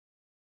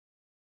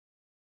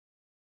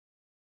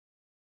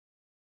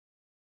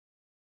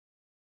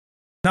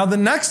Now the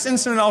next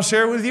incident I'll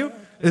share with you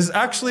is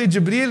actually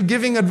Jibreel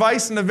giving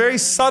advice in a very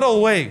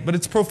subtle way, but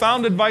it's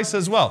profound advice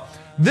as well.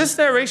 This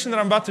narration that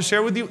I'm about to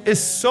share with you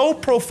is so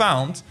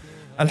profound.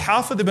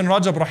 Al-Hafidh ibn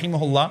Rajab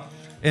rahimahullah,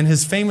 in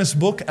his famous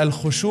book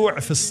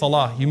Al-Khushu' fi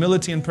Salah,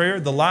 Humility in Prayer,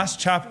 the last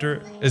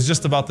chapter is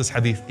just about this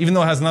hadith, even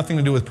though it has nothing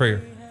to do with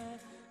prayer,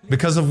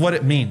 because of what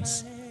it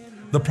means.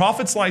 The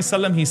Prophet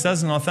ﷺ, he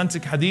says in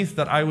authentic hadith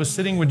that I was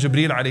sitting with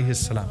Jibreel alayhi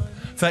salam.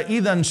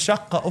 فَإِذَا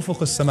انشَقَّ أُفُقُ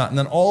السَّمَاءِ, and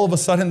then all of a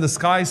sudden the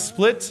sky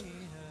split,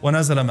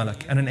 وَنَزَلَ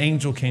مَلَكٌ, and an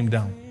angel came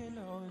down.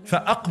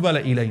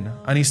 فَأَقْبَلَ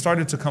إِلَيْنَا, and he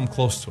started to come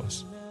close to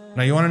us.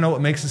 Now you want to know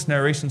what makes this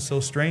narration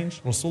so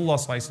strange? Rasulullah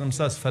ﷺ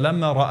says,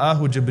 فَلَمَّا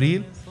رَآهُ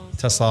جِبْرِيلٌ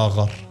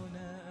تَصَاغَرَ.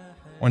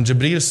 When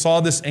Jibreel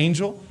saw this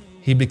angel,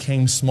 he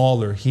became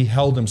smaller. He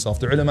held himself.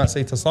 The ulama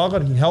say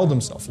tasaghar, he held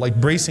himself, like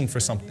bracing for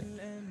something.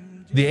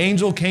 The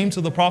angel came to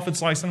the Prophet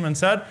ﷺ and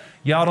said,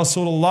 Ya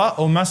Rasulullah,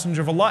 O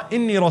Messenger of Allah,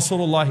 Inni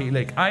Rasulullahi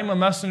ilayk. I'm a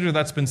messenger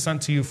that's been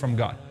sent to you from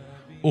God.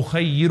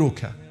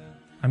 Ukhayyiruka.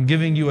 I'm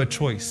giving you a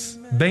choice.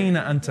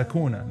 Bayna an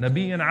takuna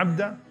nabiyyan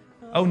abda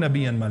aw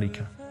nabiyyan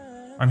malika.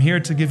 I'm here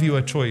to give you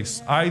a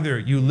choice. Either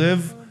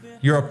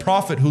you're a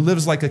prophet who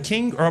lives like a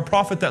king, or a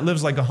prophet that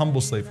lives like a humble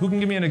slave. Who can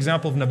give me an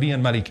example of Nabi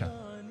and Malika?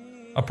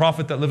 A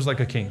prophet that lives like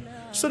a king.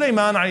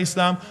 Sulaiman alayhi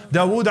salam,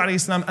 Dawood alayhi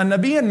salam. And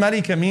Nabi and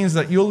Malika means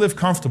that you'll live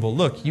comfortable.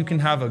 Look, you can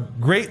have a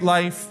great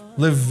life,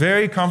 live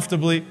very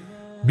comfortably,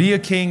 be a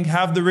king,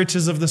 have the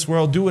riches of this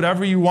world, do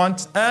whatever you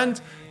want, and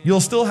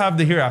you'll still have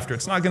the hereafter.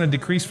 It's not going to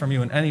decrease from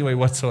you in any way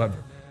whatsoever.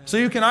 So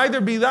you can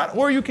either be that,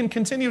 or you can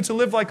continue to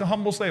live like a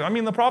humble slave. I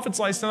mean, the Prophet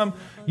ﷺ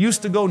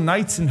used to go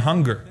nights in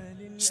hunger,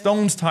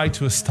 stones tied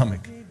to his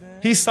stomach.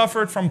 He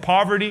suffered from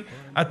poverty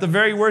at the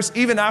very worst,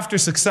 even after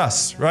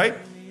success, right?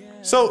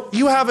 So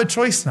you have a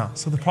choice now.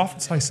 So the Prophet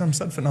ﷺ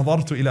said,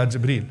 فَنَظَرْتُ إِلَى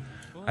Jibreel.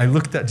 I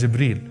looked at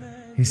Jibreel.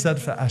 He said,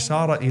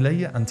 فَأَشَارَ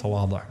إِلَيَّ أَن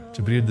تَوَاضَعْ.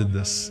 Jibreel did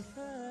this.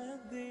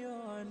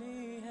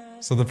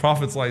 So the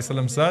Prophet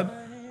ﷺ said,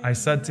 I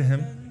said to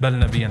him,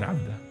 بَلْ نَبِيًّا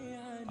عَبْدًا.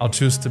 I'll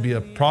choose to be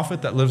a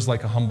prophet that lives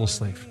like a humble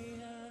slave.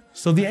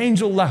 So the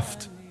angel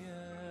left.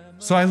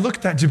 So I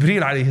looked at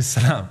Jibreel alayhi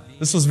salam.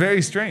 This was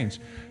very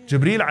strange.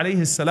 Jibreel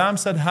alayhi salam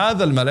said,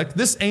 هذا الملك,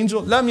 this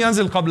angel, لم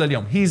ينزل قبل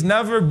اليوم. He's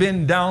never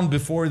been down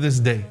before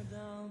this day.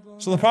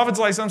 So the Prophet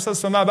ﷺ says,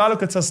 فَمَا بَالُكَ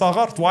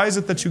تَصَاغَرْتَ. Why is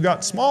it that you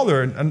got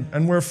smaller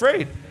and we're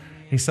afraid?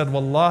 He said,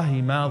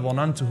 وَاللَّهِ مَا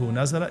ظَنَنْتُهُ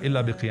نَزَلَ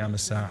إِلَّا بِقِيَامِ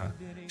السَّاعَةِ.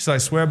 He said, I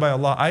swear by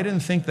Allah, I didn't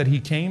think that he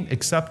came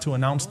except to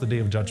announce the day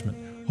of judgment.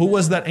 Who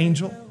was that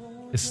angel?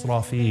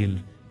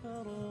 Israfil.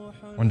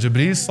 When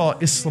Jibreel saw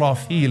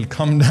Israfil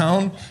come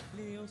down,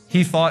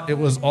 he thought it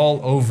was all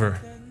over.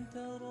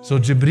 So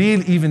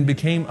Jibreel even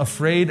became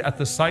afraid at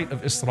the sight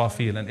of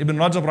Israfil. And Ibn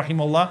Rajab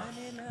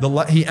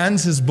rahimahullah, he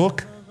ends his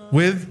book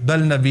with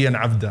Bal Nabiyyan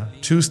Abda,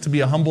 choose to be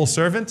a humble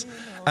servant.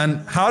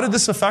 And how did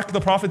this affect the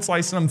Prophet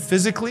ﷺ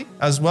physically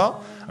as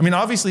well? I mean,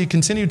 obviously he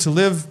continued to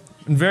live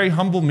in very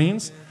humble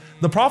means.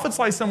 The Prophet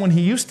ﷺ, when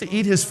he used to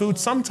eat his food,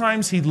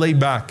 sometimes he'd lay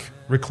back,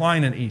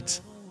 recline and eat.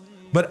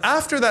 But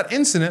after that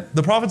incident,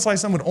 the Prophet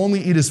ﷺ would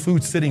only eat his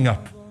food sitting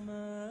up.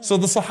 So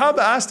the Sahaba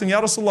asked him,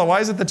 Ya Rasulullah,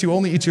 why is it that you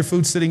only eat your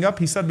food sitting up?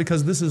 He said,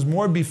 because this is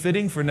more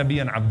befitting for Nabi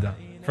and Abda,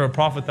 for a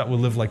prophet that will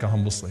live like a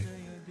humble slave.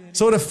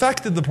 So it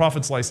affected the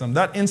Prophet ﷺ.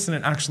 That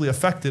incident actually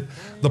affected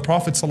the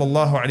Prophet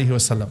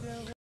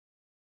ﷺ.